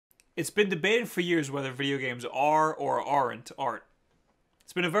It's been debated for years whether video games are or aren't art.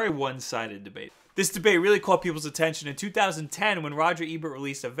 It's been a very one-sided debate. This debate really caught people's attention in 2010 when Roger Ebert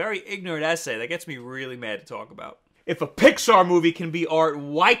released a very ignorant essay that gets me really mad to talk about. If a Pixar movie can be art,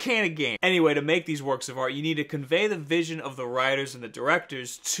 why can't a game? Anyway, to make these works of art, you need to convey the vision of the writers and the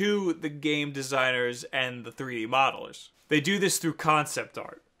directors to the game designers and the 3D modelers. They do this through concept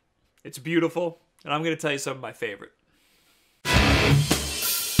art. It's beautiful, and I'm going to tell you some of my favorite.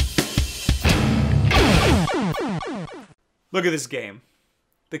 Look at this game.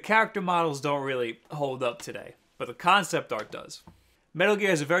 The character models don't really hold up today, but the concept art does. Metal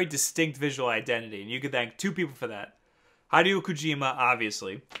Gear has a very distinct visual identity, and you can thank two people for that. Hideo Kojima,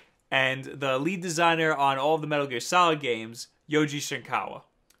 obviously, and the lead designer on all of the Metal Gear Solid games, Yoji Shinkawa.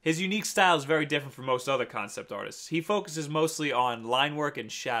 His unique style is very different from most other concept artists. He focuses mostly on line work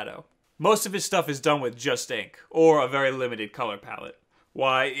and shadow. Most of his stuff is done with just ink, or a very limited color palette.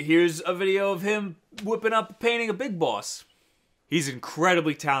 Why, here's a video of him whipping up painting a big boss. He's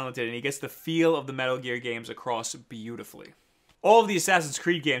incredibly talented, and he gets the feel of the Metal Gear games across beautifully. All of the Assassin's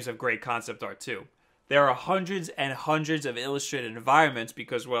Creed games have great concept art too. There are hundreds and hundreds of illustrated environments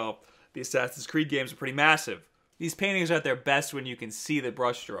because, well, the Assassin's Creed games are pretty massive. These paintings are at their best when you can see the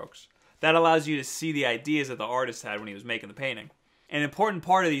brushstrokes. That allows you to see the ideas that the artist had when he was making the painting. An important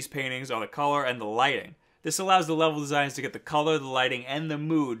part of these paintings are the color and the lighting. This allows the level designers to get the color, the lighting, and the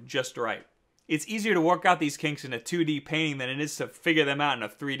mood just right. It's easier to work out these kinks in a 2D painting than it is to figure them out in a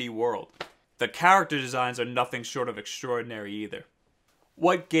 3D world. The character designs are nothing short of extraordinary either.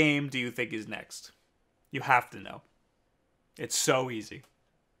 What game do you think is next? You have to know. It's so easy.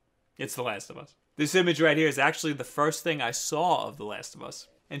 It's The Last of Us. This image right here is actually the first thing I saw of The Last of Us.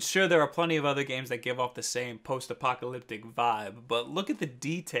 And sure, there are plenty of other games that give off the same post-apocalyptic vibe, but look at the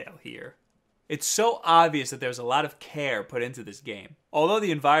detail here. It's so obvious that there's a lot of care put into this game. Although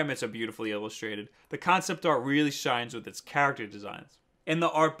the environments are beautifully illustrated, the concept art really shines with its character designs. In the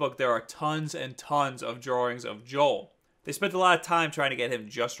art book, there are tons and tons of drawings of Joel. They spent a lot of time trying to get him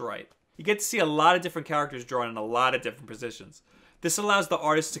just right. You get to see a lot of different characters drawn in a lot of different positions. This allows the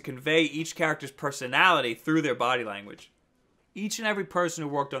artist to convey each character's personality through their body language. Each and every person who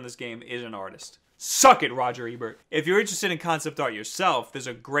worked on this game is an artist. Suck it, Roger Ebert. If you're interested in concept art yourself, there's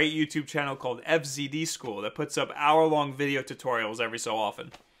a great YouTube channel called FZD School that puts up hour-long video tutorials every so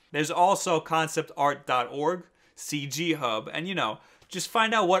often. There's also conceptart.org, CG Hub, and you know, just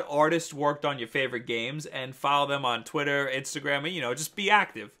find out what artists worked on your favorite games and follow them on Twitter, Instagram, and you know, just be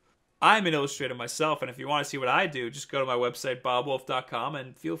active. I'm an illustrator myself, and if you want to see what I do, just go to my website, bobwolf.com,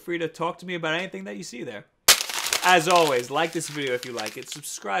 and feel free to talk to me about anything that you see there. As always, like this video if you like it,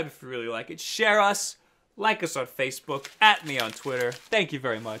 subscribe if you really like it, share us, like us on Facebook, @ me on Twitter. Thank you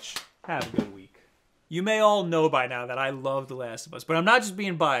very much. Have a good week. You may all know by now that I love The Last of Us, but I'm not just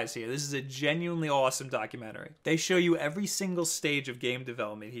being biased here. This is a genuinely awesome documentary. They show you every single stage of game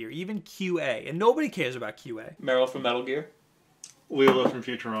development here, even QA, and nobody cares about QA. Meryl from Metal Gear? Leela from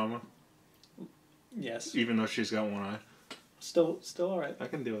Futurama. Yes. Even though she's got one eye. Still alright. I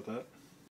can deal with that.